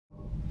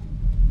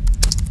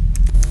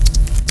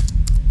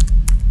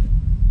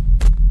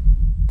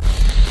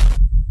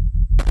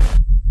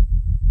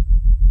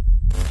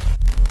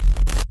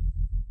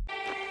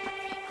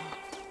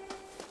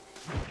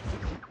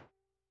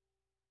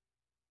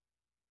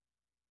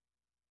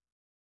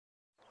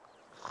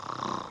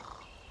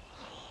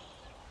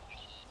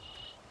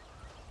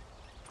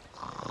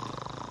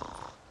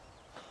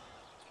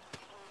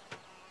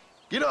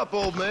Get up,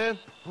 old man.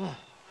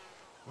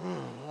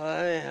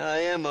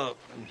 I am up.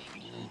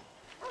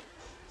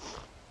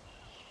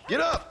 Get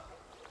up!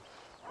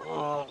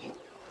 Oh.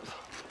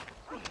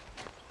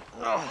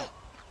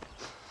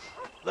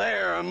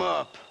 There, I'm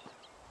up.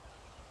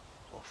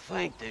 Well,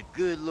 thank the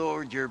good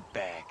Lord you're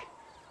back.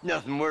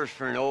 Nothing worse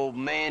for an old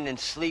man than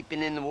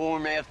sleeping in the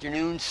warm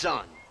afternoon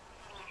sun.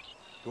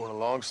 You want a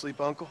long sleep,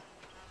 Uncle?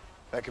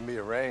 That can be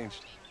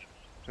arranged.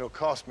 It'll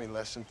cost me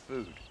less than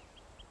food.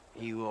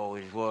 You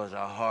always was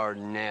a hard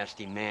and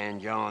nasty man,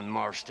 John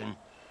Marston.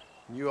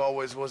 You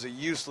always was a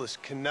useless,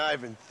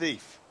 conniving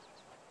thief.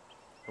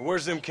 And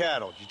where's them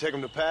cattle? Did you take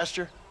them to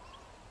pasture?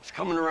 It's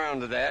coming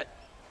around to that.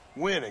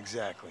 When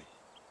exactly?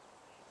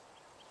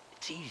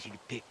 It's easy to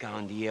pick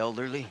on the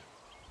elderly.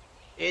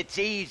 It's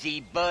easy,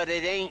 but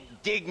it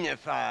ain't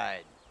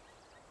dignified.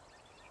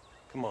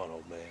 Come on,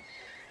 old man.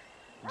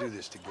 We'll do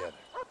this together.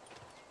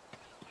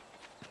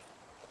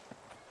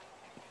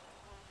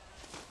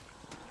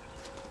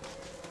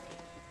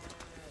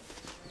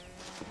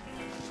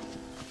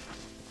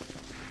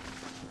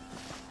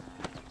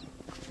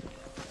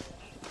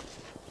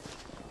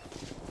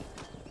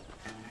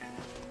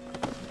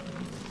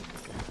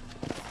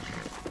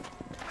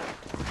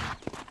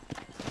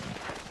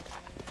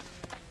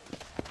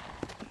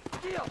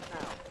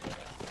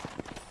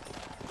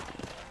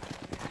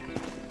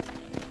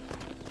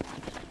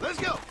 Let's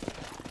go!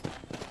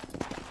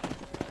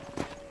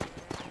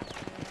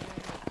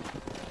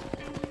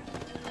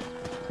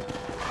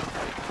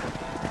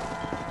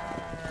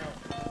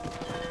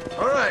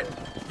 All right,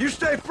 you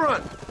stay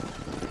front.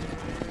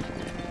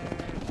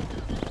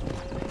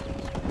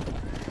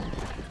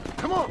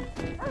 Come on.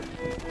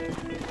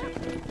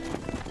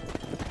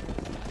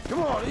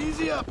 Come on,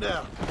 easy up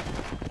now.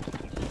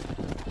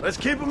 Let's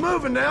keep it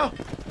moving now.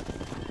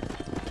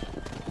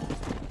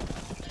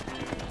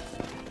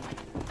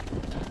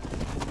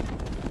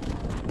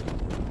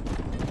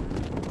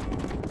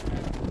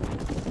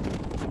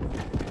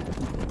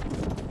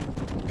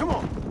 Come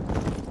on.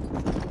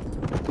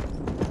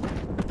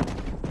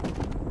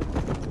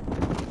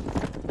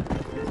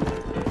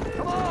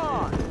 Come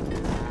on!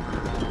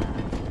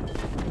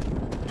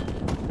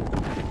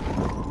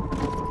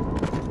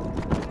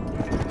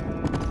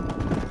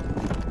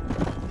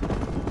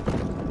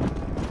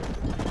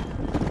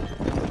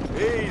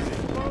 Easy.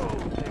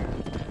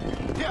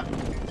 Yeah.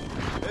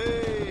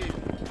 Hey.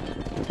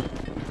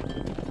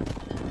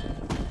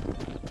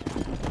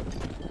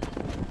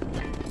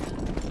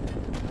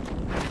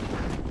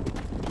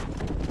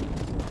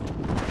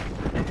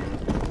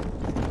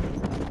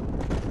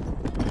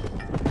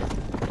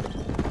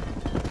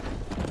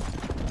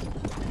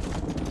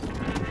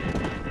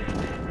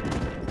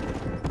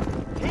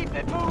 Keep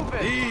it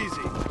moving!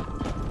 Easy.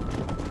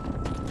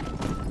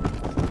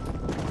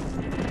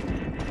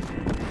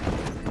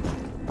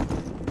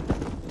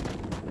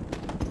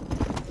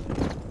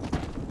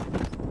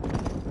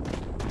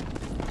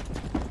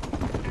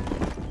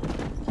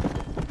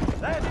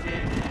 That's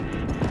it!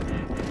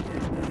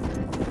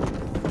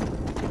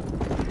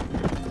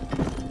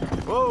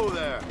 Whoa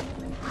there.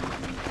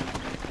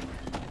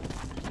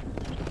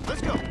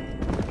 Let's go.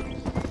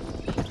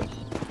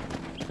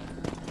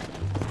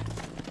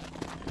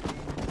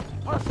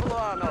 Hustle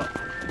on up!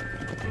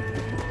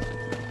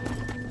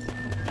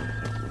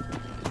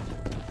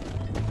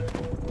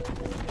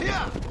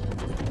 Yeah.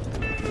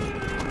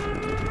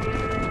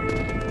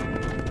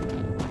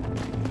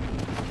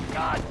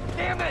 God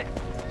damn it!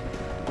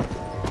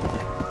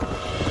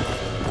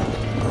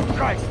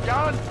 Christ,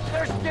 John!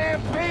 They're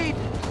stampede!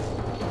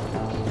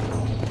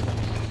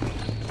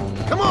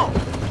 Come on.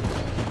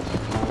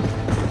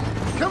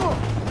 Come on.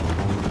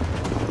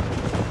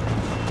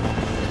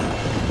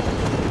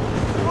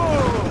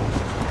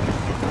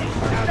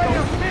 Now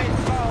don't get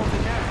involved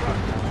in that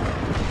rush.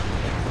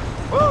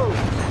 Whoa.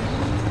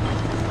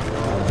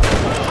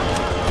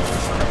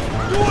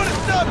 You want to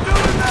stop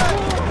doing that?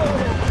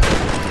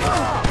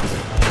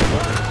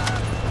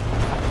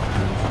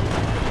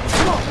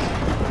 Come on.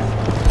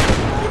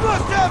 You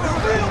must have a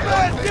real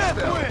bad death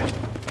wish.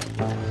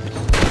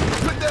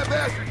 Put that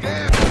bastard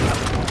down.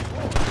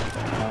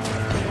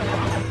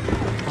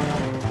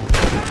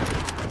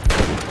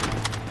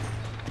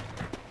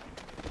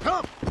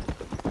 Come.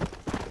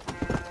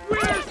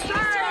 We're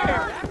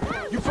there!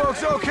 You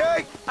folks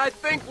okay? I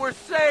think we're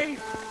safe.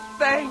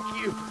 Thank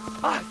you.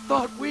 I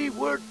thought we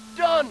were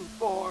done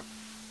for.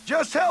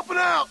 Just helping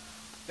out.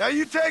 Now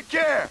you take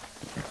care.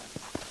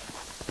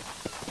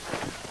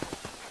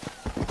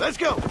 Let's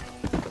go.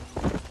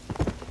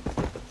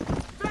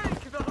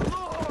 Thank the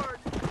Lord!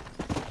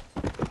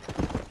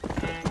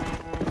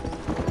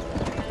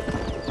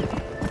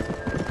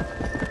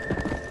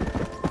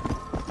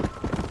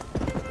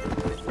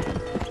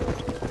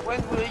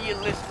 When will you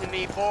listen to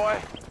me, boy?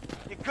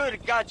 You could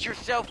have got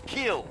yourself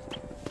killed.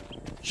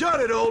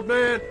 Shut it, old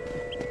man.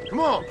 Come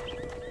on.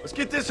 Let's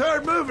get this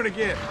herd moving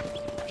again.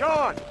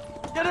 John,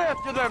 get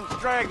after them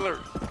stragglers.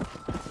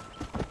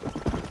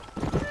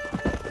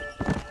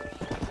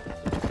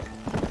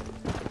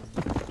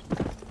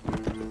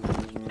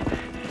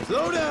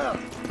 Slow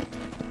down.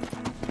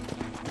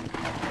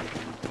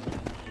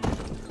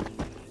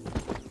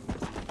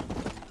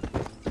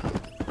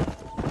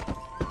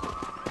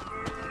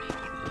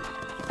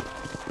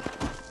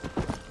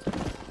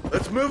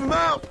 move him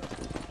out!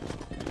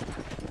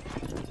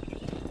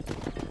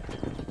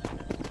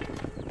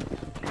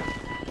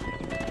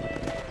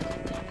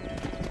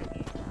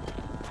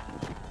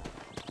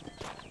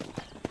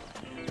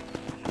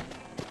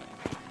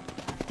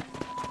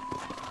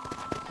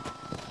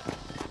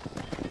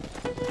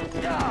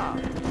 Yeah!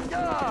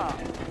 Yeah!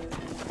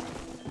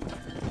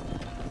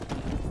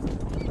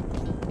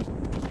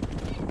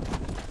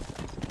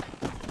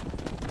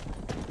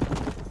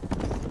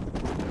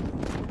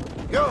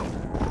 Go!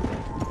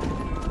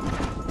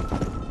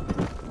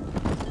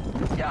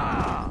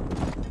 Yeah!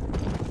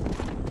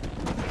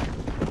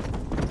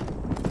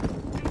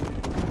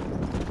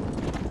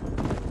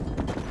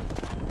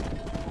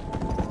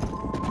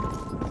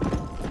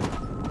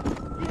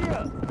 Giddy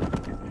up!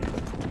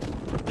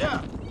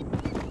 Yeah!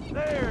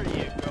 There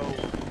you go.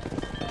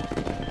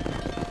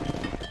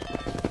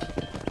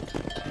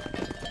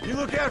 You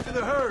look after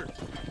the herd.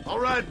 I'll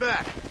ride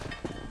back.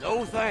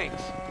 No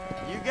thanks.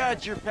 You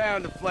got your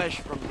pound of flesh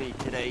from me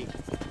today.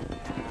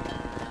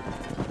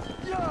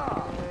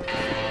 Yeah!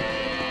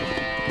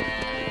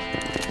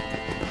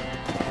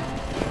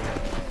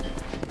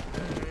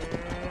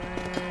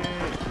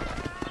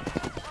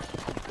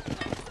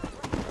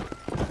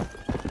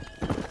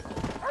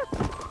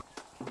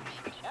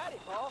 Howdy,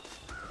 Paul.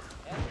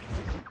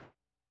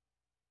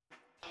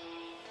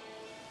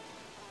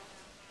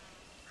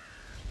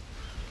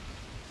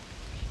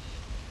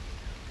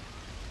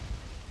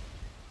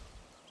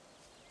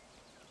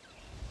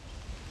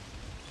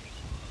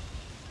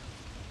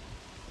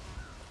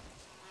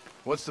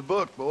 What's the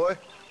book, boy?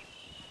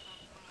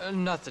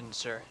 Nothing,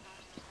 sir.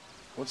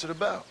 What's it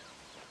about?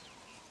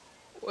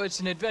 Well, it's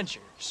an adventure,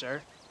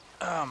 sir.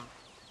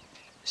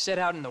 Set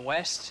out in the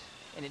West,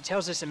 and it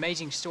tells this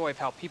amazing story of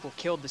how people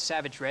killed the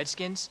savage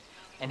Redskins,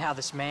 and how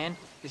this man,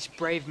 this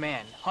brave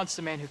man, hunts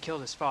the man who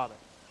killed his father.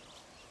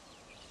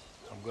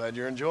 I'm glad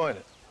you're enjoying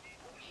it.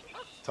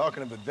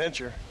 Talking of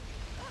adventure,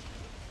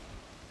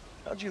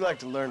 how'd you like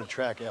to learn to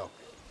track elk?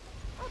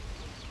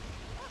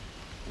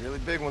 Really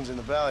big ones in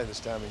the valley this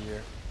time of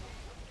year.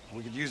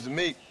 We could use the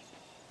meat.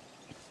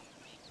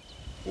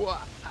 Well,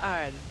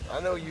 I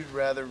know you'd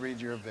rather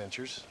read your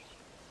adventures.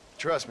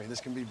 Trust me,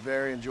 this can be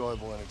very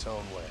enjoyable in its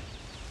own way.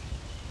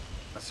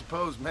 I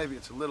suppose maybe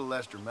it's a little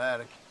less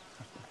dramatic.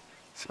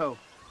 So,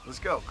 let's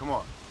go, come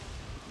on.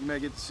 You may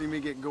get to see me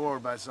get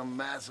gored by some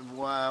massive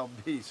wild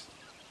beast.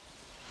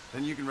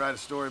 Then you can write a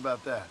story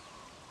about that.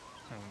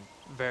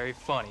 Very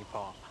funny,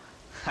 Paul.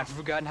 I've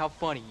forgotten how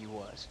funny you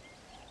was.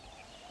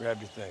 Grab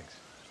your things.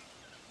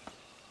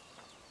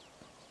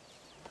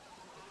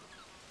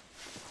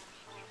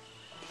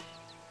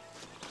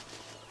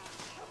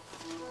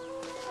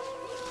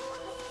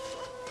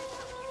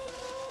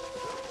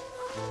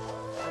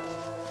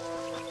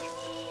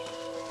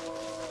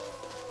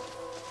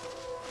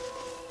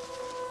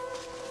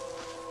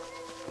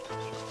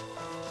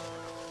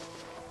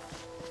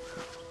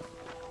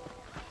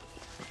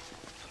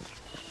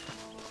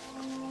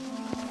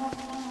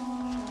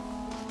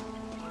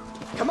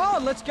 Come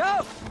on, let's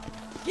go!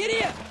 Get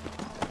in!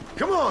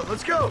 Come on,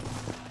 let's go!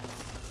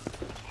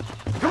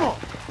 Come on!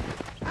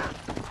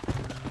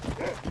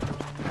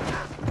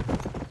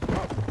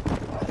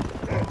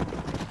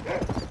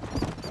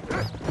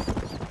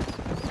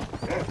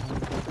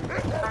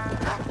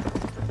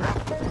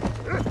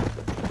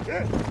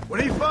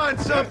 When he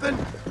finds something,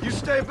 you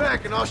stay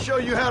back and I'll show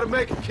you how to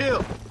make a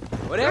kill.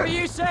 Whatever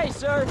you say,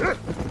 sir.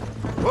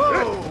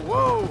 Whoa,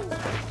 whoa!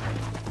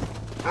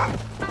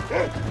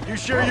 You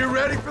sure you're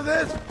ready for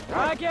this?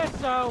 I guess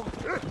so.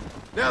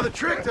 Now the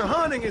trick to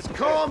hunting is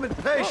calm and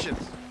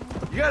patience.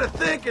 You gotta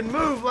think and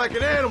move like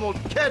an animal to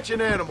catch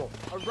an animal.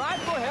 A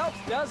rifle helps,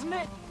 doesn't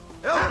it?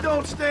 Elk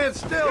don't stand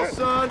still,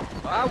 son.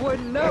 I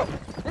wouldn't know.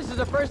 This is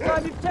the first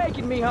time you've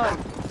taken me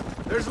hunting.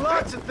 There's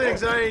lots of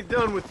things I ain't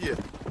done with you,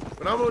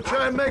 but I'm gonna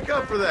try and make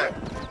up for that.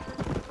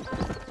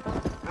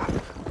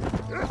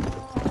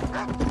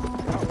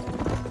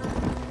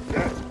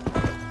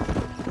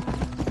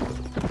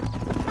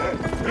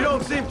 You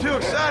don't seem too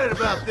excited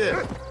about this.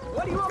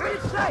 What do you want me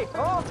to say,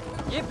 Paul?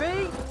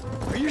 Yippee?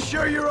 Are you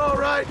sure you're all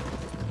right?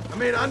 I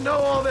mean, I know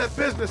all that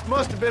business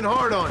must have been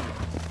hard on you.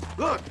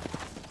 Look,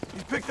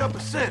 you picked up a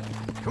scent.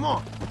 Come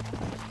on.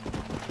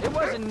 It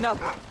wasn't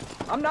nothing.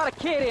 I'm not a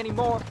kid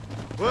anymore.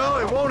 Well,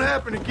 it won't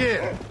happen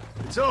again.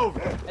 It's over.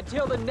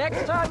 Until the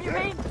next time, you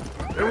mean?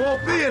 There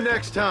won't be a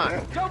next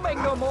time. Don't make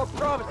no more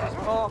promises,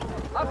 Paul.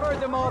 I've heard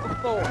them all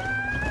before.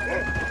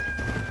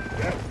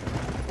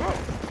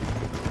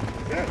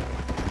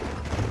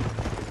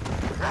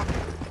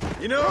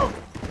 You know,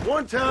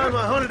 one time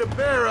I hunted a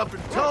bear up in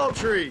tall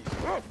trees.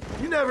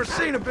 You never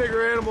seen a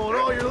bigger animal in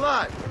all your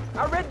life.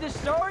 I read this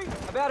story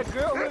about a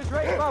girl who was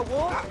raised by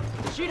wolves.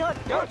 She'd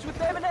hunt goats with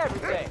them and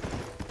everything.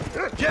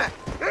 Jack,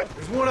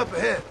 there's one up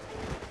ahead.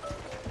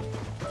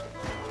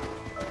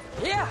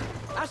 Yeah,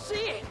 I see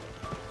it.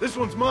 This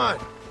one's mine.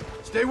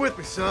 Stay with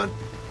me, son.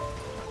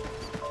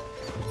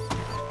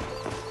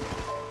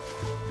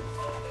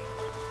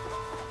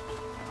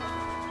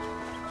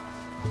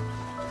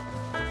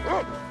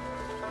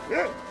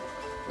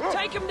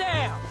 Take him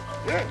down.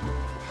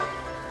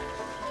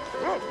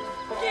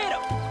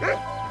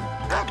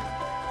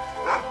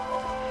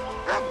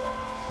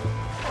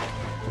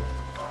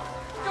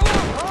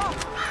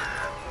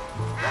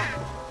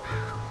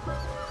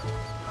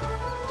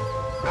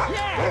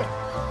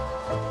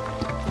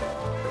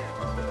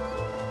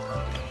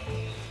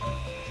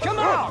 Come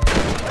on!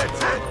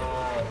 That's it!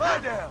 Lie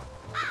down!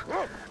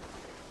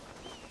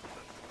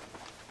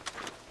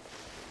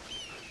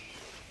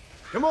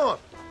 Come on!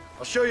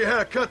 I'll show you how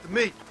to cut the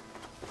meat.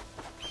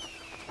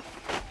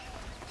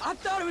 I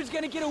thought he was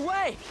gonna get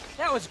away.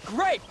 That was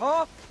great,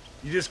 Pa.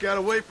 You just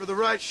gotta wait for the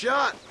right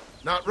shot,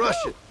 not rush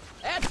it.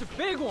 That's a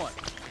big one.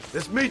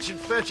 This meat should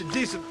fetch a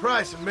decent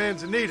price in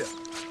Manzanita.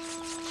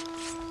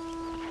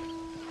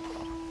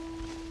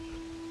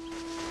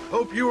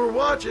 Hope you were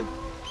watching.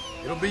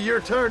 It'll be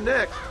your turn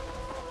next.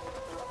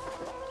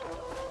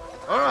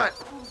 All right,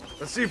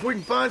 let's see if we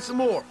can find some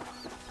more.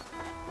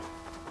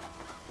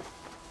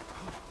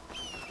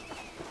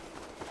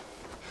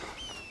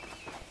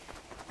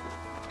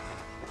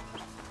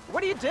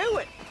 What are you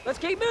doing? Let's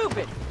keep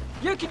moving.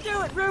 You can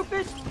do it,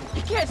 Rufus.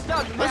 You can't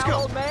stop me Let's now,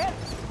 go. old man.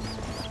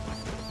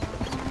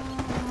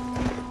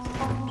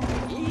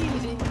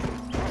 Easy.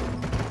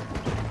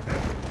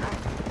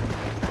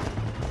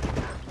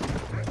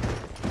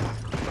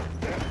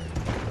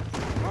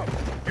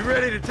 You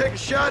ready to take a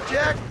shot,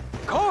 Jack?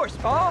 Of course,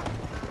 Pa.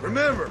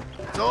 Remember,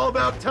 it's all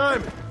about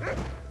timing.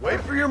 Wait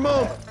for your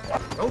moment.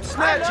 Don't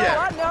snatch at it.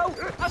 I know.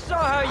 I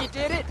saw how you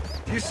did it.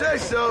 You say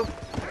so.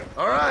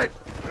 All right.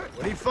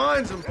 When he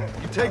finds them,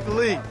 you take the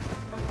lead.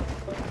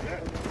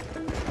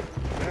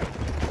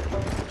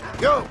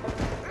 Go!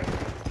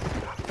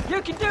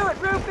 You can do it,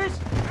 Rufus.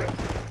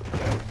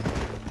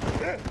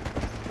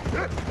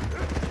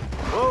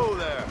 Whoa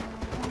there.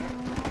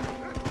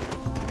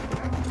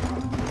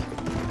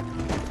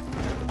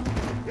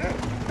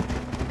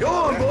 Go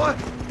on, boy.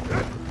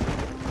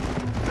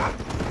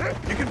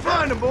 You can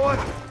find him, boy.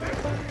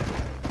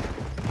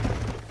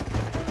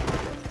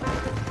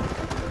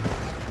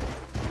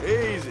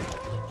 Easy.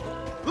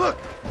 Look,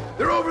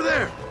 they're over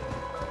there.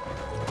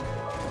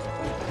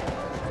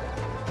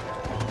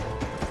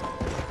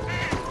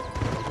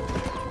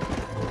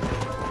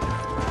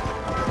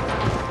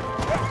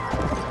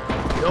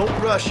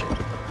 Don't rush it.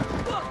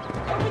 Look,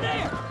 over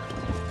there.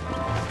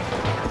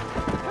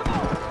 Come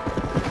on.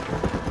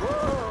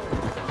 Whoa.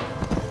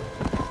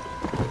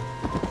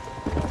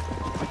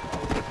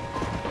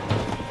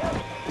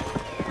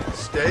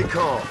 Stay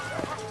calm.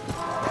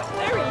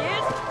 There he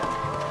is.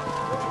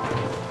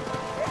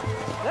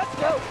 Let's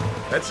go.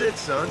 That's it,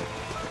 son.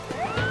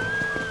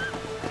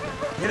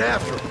 Get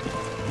after him.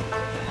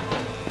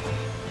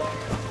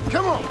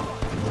 Come on.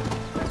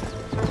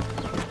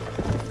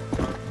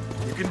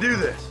 You can do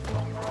this.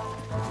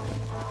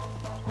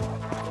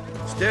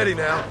 Steady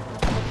now.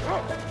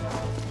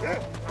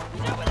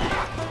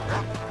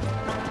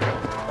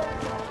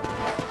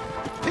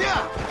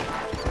 Yeah.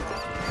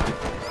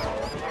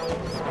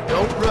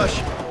 Don't rush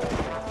it.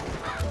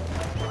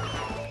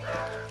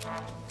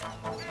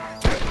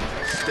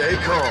 Stay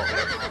calm.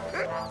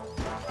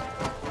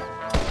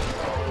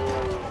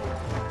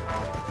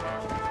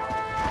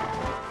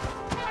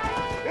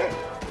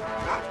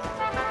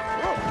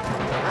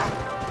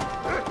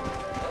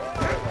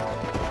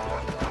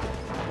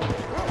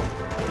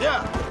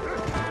 Yeah.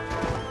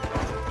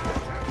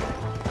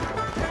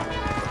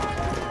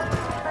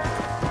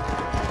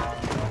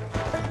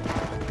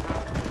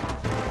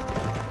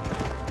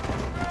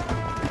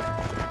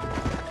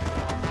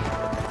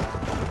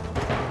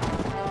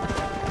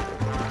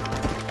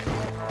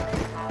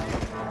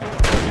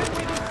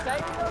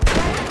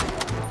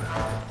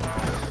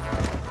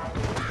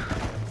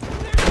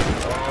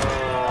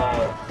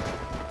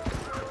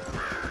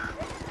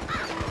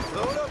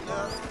 Load up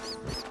now.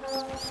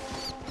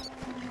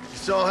 You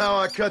saw how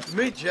I cut the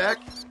meat, Jack.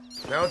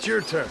 Now it's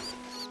your turn.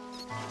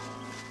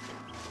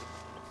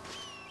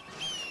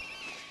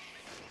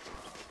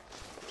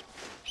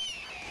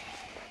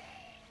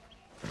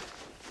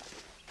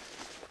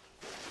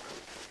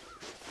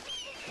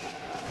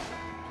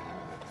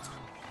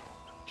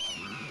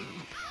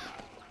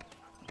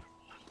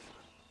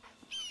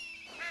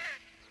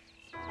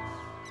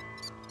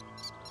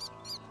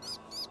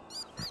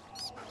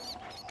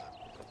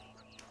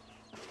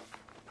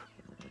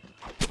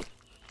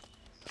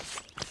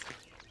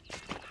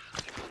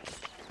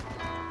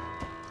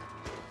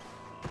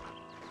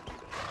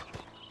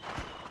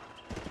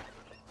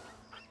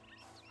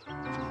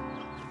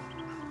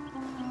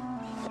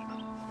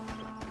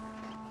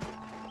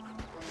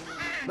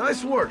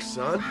 Nice work,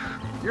 son.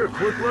 You're a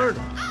quick learner.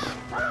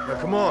 Now,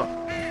 come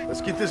on.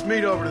 Let's get this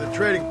meat over to the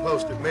trading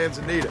post at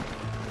Manzanita.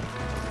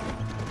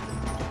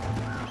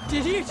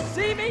 Did you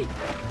see me?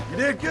 You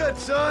did good,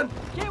 son.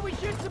 Can't we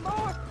shoot some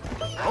more?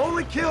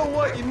 Only kill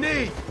what you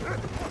need.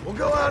 We'll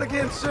go out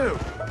again soon.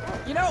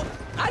 You know,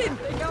 I didn't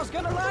think I was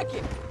gonna like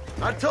it.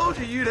 I told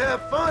you you'd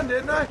have fun,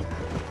 didn't I?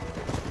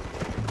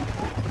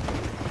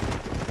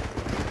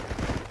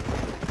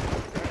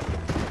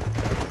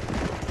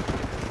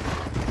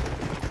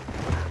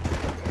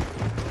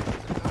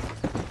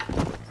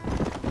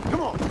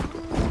 Come on.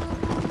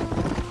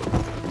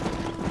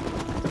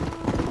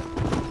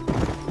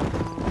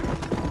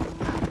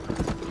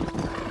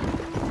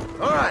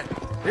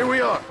 Here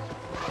we are.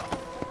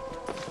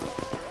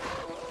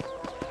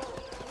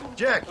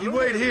 Jack, you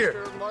wait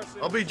here.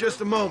 I'll be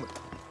just a moment.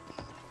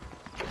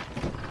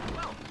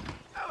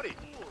 Howdy.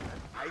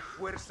 Hay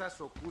fuerzas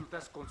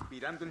ocultas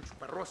conspirando en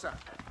Chuparrosa.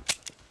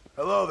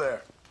 Hello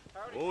there.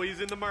 Oh,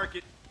 he's in the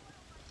market.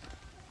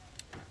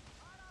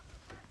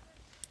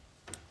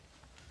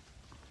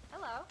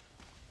 Hello.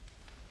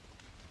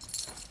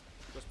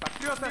 Los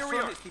patriotas Here we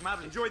son are.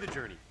 estimables. Enjoy the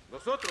journey.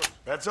 Nosotros.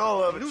 That's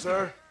all of it,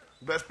 sir.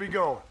 Best be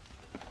going.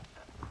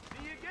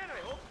 See you again, I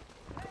hope.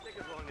 Take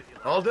as long as you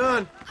like. All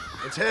done.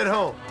 Let's head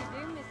home. You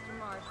do, Mr.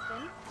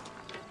 Marston.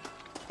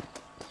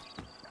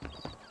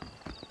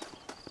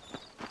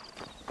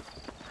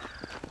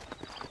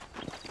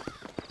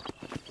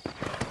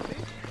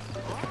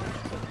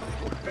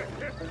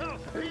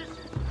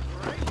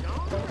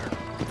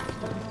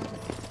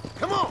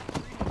 Come on.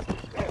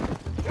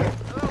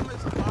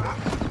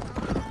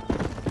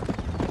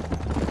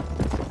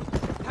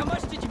 How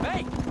much did you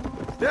make?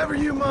 Never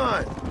you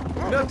mind.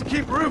 Enough to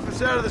keep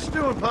Rufus out of the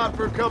stewing pot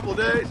for a couple of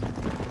days.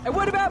 And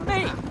what about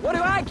me? What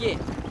do I get?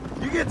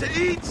 You get to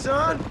eat,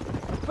 son.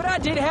 But I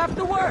did half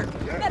the work.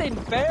 That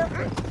isn't fair.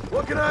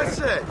 What can I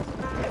say?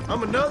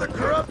 I'm another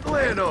corrupt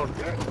landowner.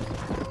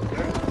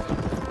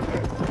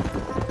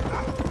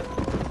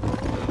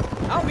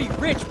 I'll be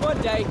rich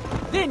one day,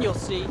 then you'll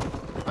see.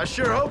 I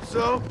sure hope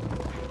so.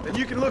 And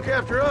you can look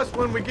after us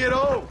when we get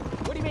old.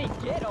 What do you mean,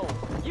 get old?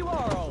 You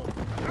are old.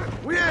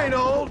 We ain't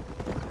old.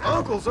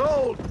 Uncle's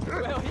old.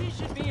 Well, he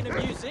should be in a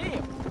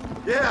museum.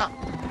 Yeah,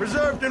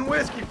 preserved in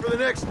whiskey for the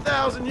next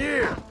 1,000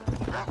 years.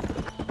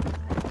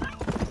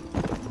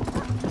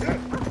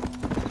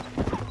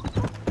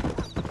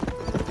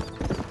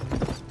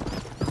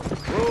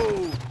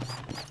 Whoa.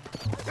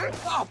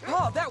 Oh,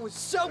 Paul, that was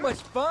so much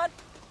fun.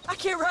 I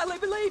can't rightly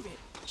believe it.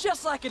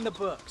 Just like in the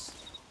books.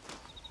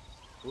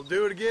 We'll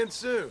do it again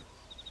soon.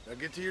 Now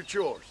get to your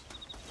chores.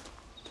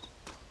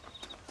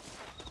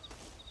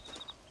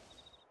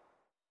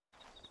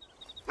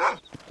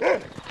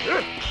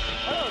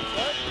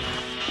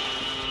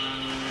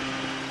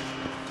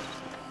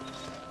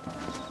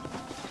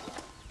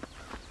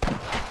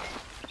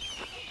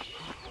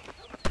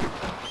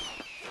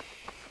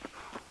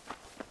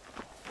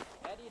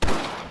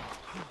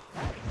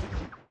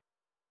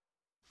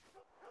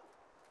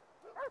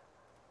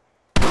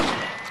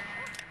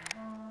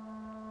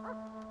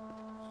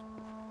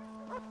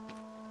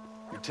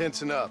 You're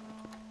tensing up.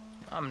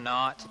 I'm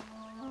not.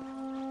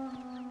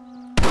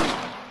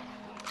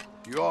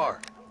 You are.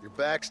 Your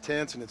back's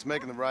tense and it's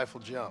making the rifle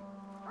jump.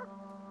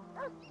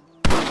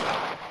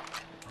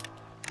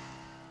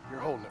 You're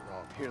holding it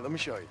wrong. Here, let me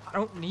show you. I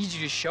don't need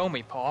you to show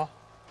me, Paul.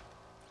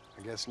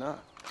 I guess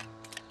not.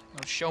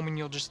 Don't show me and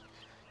you'll just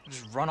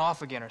run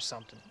off again or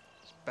something.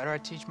 It's better I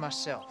teach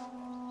myself.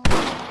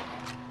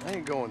 I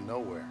ain't going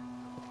nowhere.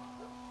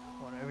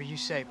 Whatever you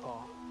say,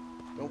 Paul.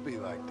 Don't be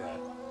like that.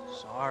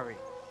 Sorry.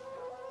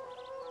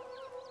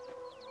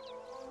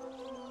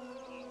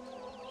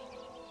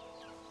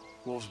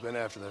 Wolf's been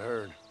after the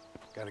herd.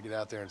 Gotta get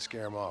out there and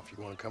scare him off.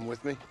 You wanna come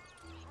with me?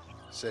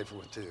 Safer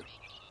with two.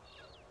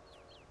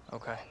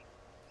 Okay.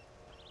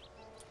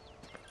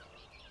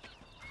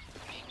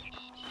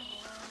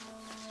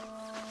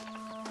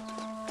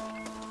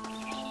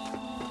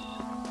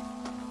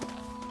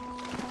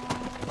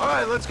 All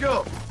right, let's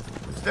go.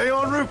 Stay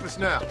on Rufus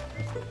now.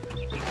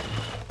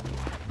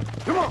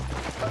 Come on.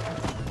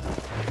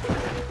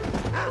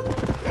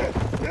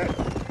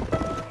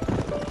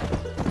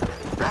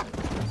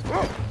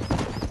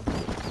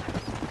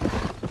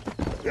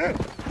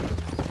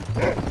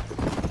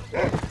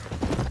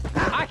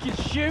 I can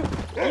shoot.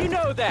 You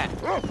know that.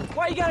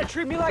 Why you gotta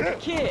treat me like a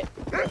kid?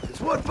 It's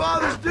what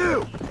fathers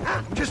do.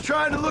 I'm just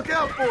trying to look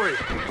out for you.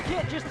 You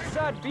can't just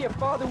decide to be a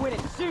father when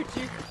it suits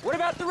you. What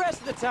about the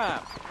rest of the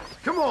time?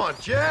 Come on,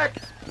 Jack.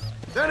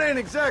 That ain't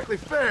exactly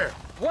fair.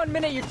 1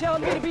 minute you're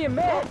telling me to be a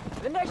man,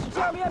 the next you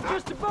tell me I'm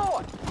just a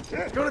boy.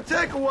 It's gonna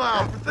take a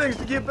while for things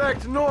to get back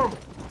to normal.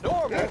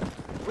 Normal?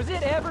 Was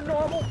it ever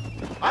normal?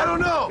 I don't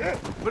know,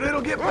 but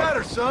it'll get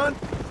better, son.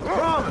 I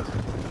promise.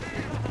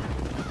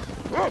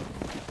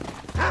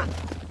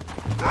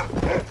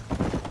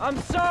 I'm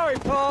sorry,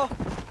 Paul.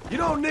 You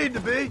don't need to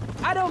be.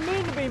 I don't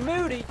mean to be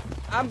moody.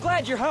 I'm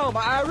glad you're home.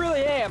 I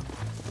really am.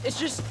 It's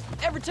just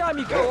every time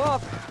you go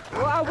off,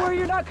 well, I worry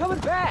you're not coming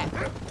back.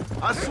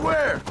 I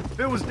swear, if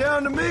it was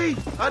down to me,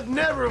 I'd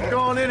never have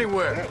gone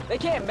anywhere. They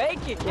can't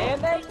make you,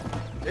 can they?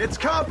 It's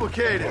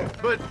complicated,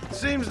 but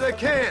seems they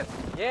can.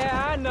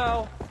 Yeah, I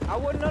know. I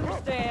wouldn't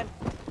understand.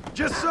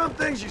 Just some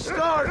things you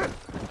start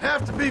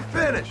have to be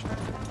finished.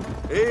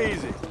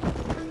 Easy.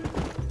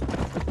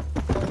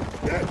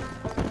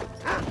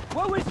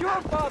 What was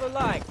your father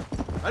like?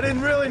 I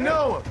didn't really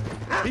know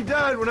him. He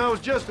died when I was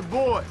just a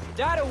boy.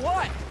 Died of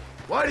what?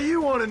 Why do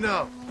you want to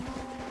know?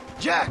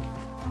 Jack,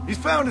 he's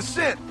found a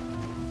scent.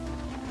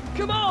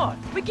 Come on!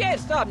 We can't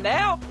stop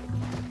now!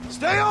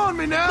 Stay on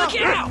me now!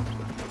 Look out!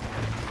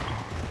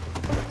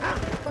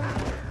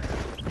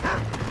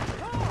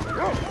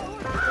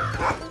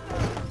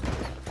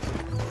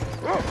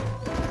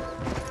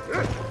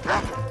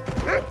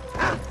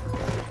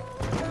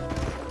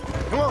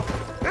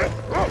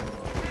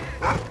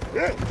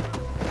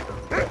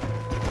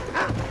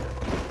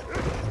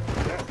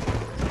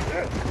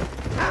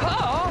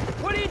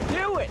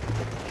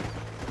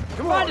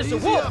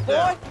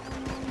 boy.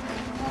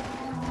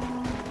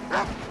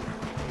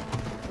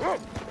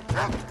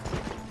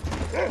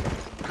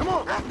 Come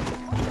on.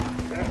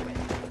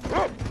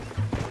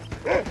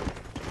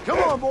 Come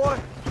on, boy.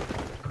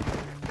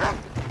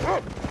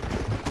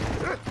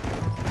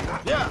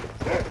 Yeah.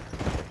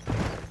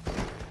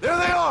 There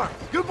they are.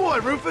 Good boy,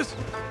 Rufus.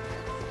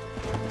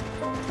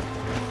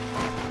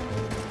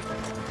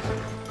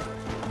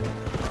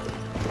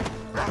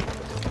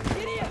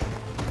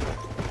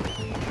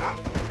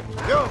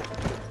 Go.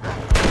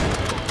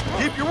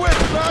 Keep your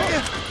wits about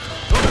you.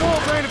 Those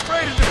wolves ain't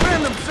afraid to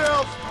defend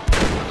themselves.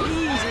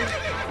 Easy.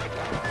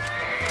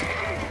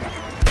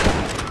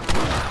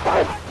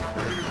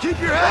 Keep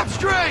your head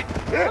straight.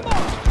 Come on.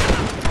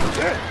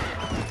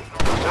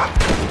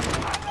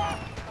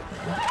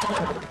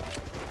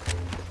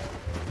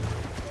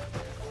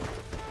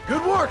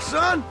 Good work,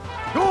 son.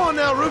 Go on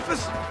now,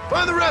 Rufus.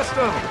 Find the rest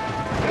of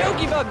them. Don't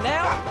give up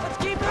now. Let's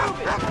keep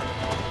moving.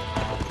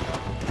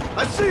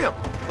 I see him.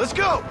 Let's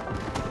go.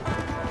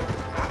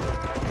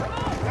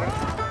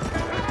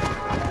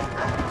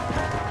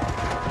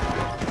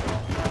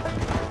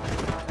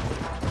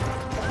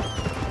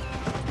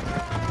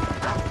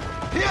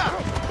 Yeah.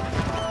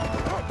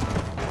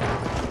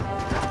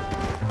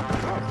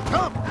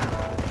 Come.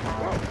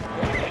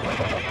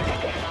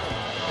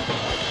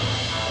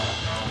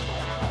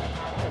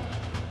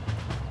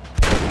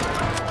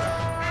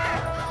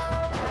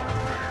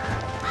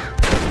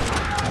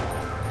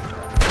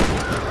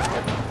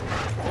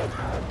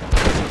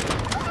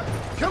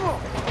 Come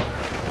on.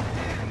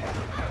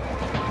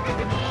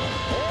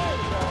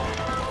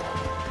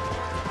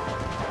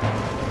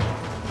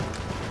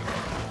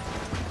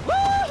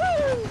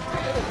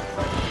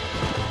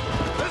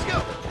 Let's go.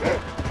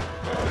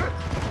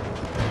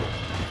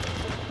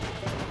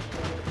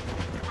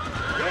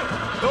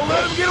 Don't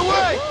let him get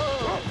away.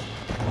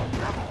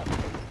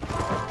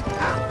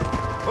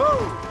 Whoa.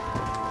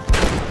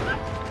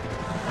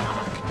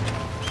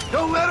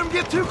 Don't let him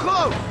get too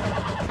close.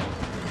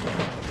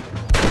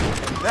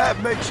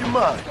 That makes you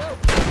mine.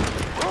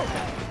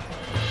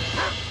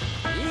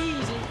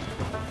 Easy.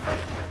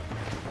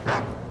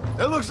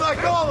 That looks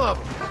like all of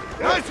them.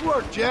 Nice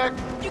work, Jack.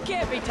 You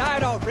can't be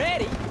tired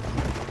already.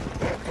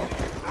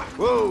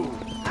 Whoa.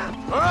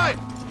 All right,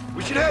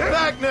 we should head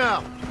back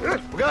now.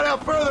 We got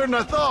out further than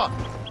I thought.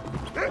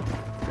 There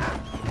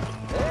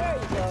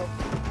you go.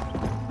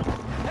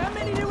 How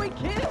many did we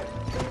kill?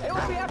 They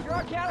won't be after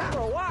our cattle for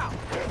a while.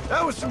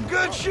 That was some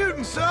good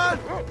shooting, son.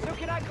 So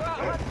can I go out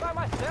and hunt by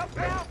myself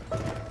now?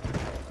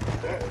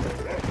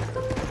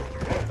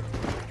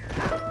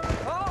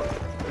 Oh,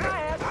 can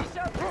I ask you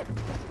something?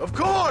 Of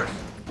course.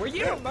 Were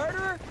you a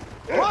murderer?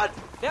 What?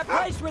 That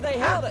place where they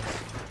held us.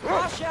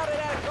 Ross shouted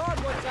at a guard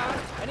one time,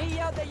 and he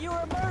yelled that you were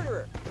a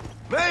murderer.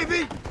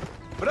 Maybe.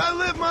 But I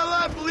live my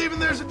life believing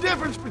there's a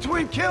difference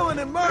between killing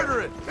and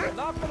murdering.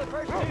 Not for the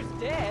first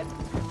who's dead.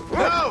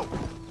 No.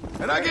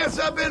 And I guess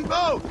I've been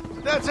both.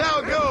 But that's how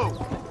it goes.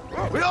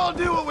 We all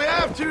do what we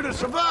have to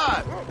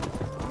survive.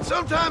 And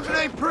sometimes it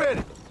ain't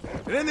pretty.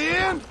 And in the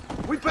end,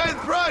 we pay the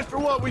price for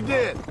what we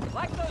did.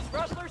 Like those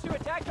rustlers who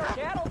attacked our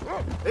cattle?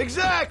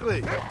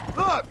 Exactly.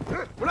 Look,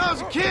 when I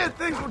was a kid,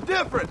 things were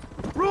different.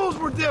 Rules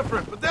were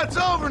different, but that's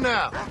over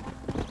now.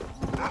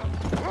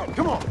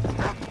 Come on.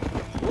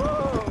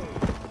 Whoa!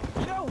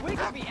 You know, we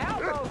could be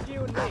outlaws,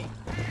 you and me.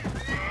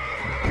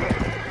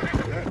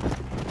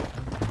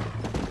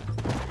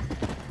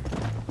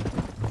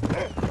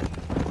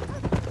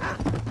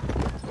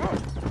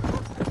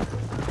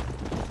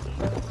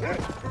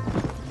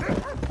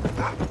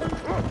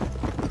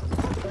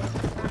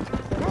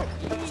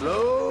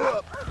 Slow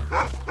up.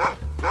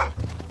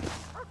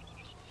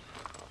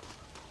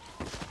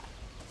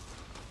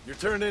 You're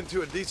turned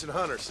into a decent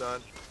hunter,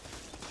 son.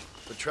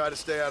 But try to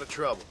stay out of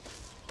trouble.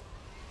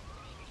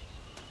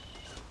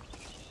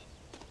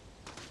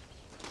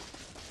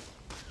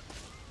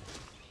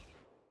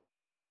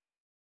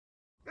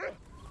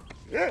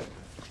 Yeah.